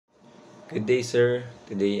Good day, sir.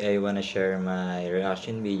 Today I wanna share my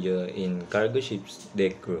reaction video in Cargo Ship's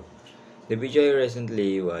Deck Crew. The video I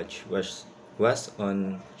recently watched was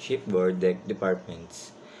on shipboard deck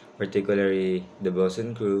departments, particularly the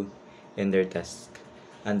bosun crew and their tasks.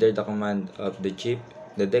 Under the command of the chief,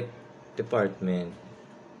 the deck department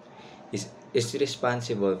is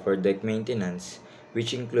responsible for deck maintenance,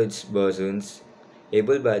 which includes bosuns,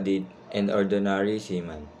 able-bodied, and ordinary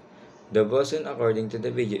seamen. The bosun, according to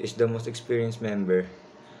the video, is the most experienced member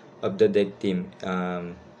of the deck team.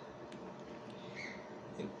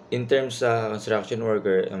 In terms sa construction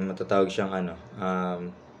worker, matatawag siyang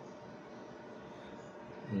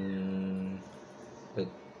mm,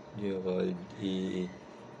 what do you call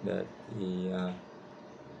that,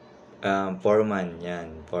 foreman,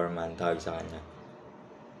 yan, foreman, tawag sa kanya.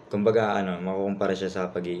 Kumbaga, makukumpara siya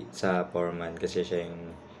sa foreman kasi siya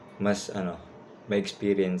yung mas, may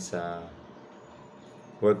experience sa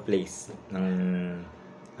workplace ng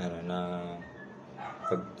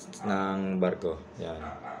pag, ng barko. Yan.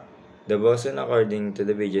 The bosun, according to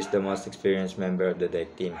the video, is the most experienced member of the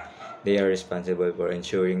deck team. They are responsible for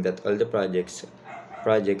ensuring that all the project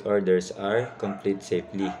orders are complete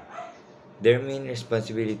safely. Their main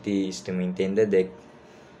responsibility is to maintain the deck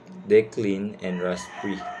clean and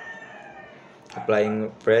rust-free.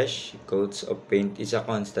 Applying fresh coats of paint is a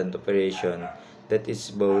constant operation that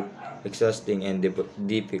is both exhausting and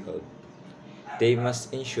difficult. They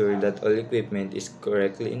must ensure that all equipment is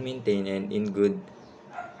correctly maintained and in good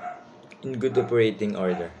operating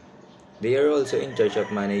order. They are also in charge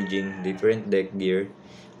of managing different deck gear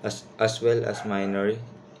as well as minor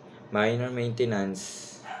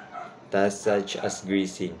maintenance tasks such as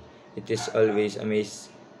greasing. It is always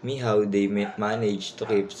amazed me how they manage to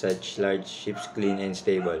keep such large ships clean and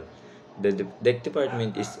stable. The deck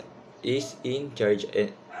department is in charge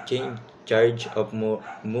of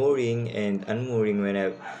mooring and unmooring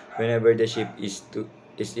whenever the ship is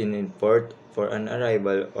in port for an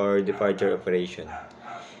arrival or departure operation.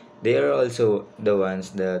 They are also the ones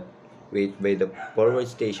that wait by the forward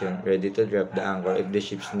station ready to drop the anchor if the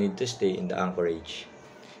ships need to stay in the anchorage.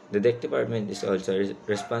 The deck department is also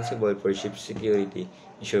responsible for ship security,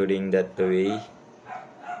 ensuring that the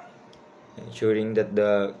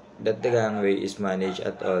gangway is managed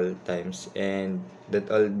at all times and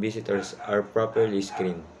that all visitors are properly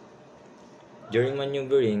screened. During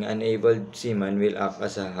maneuvering, an able seaman will act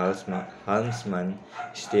as a helmsman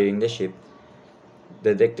steering the ship.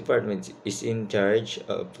 The deck department is in charge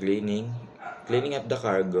of cleaning up the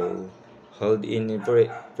cargo, hold in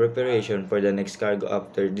preparation for the next cargo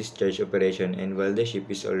after discharge operation and while the ship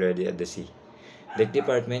is already at the sea. Deck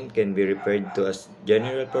department can be referred to as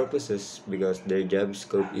general purposes because their job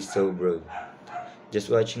scope is so broad. Just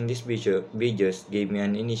watching these videos gave me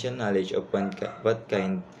an initial knowledge of what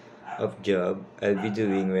kind of job I'll be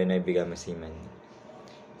doing when I become a seaman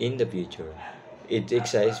in the future. It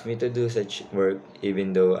excites me to do such work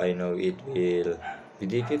even though I know it will be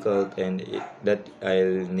difficult and that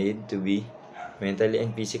I'll need to be mentally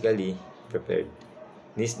and physically prepared.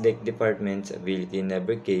 This deck department's ability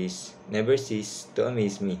never cease to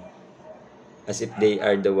amaze me, as if they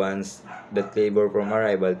are the ones that labor from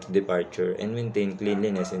arrival to departure and maintain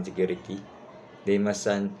cleanliness and security. They must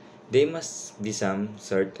san- they must be some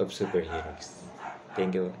sort of superheroes.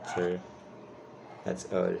 Thank you, sir. That's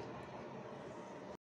all.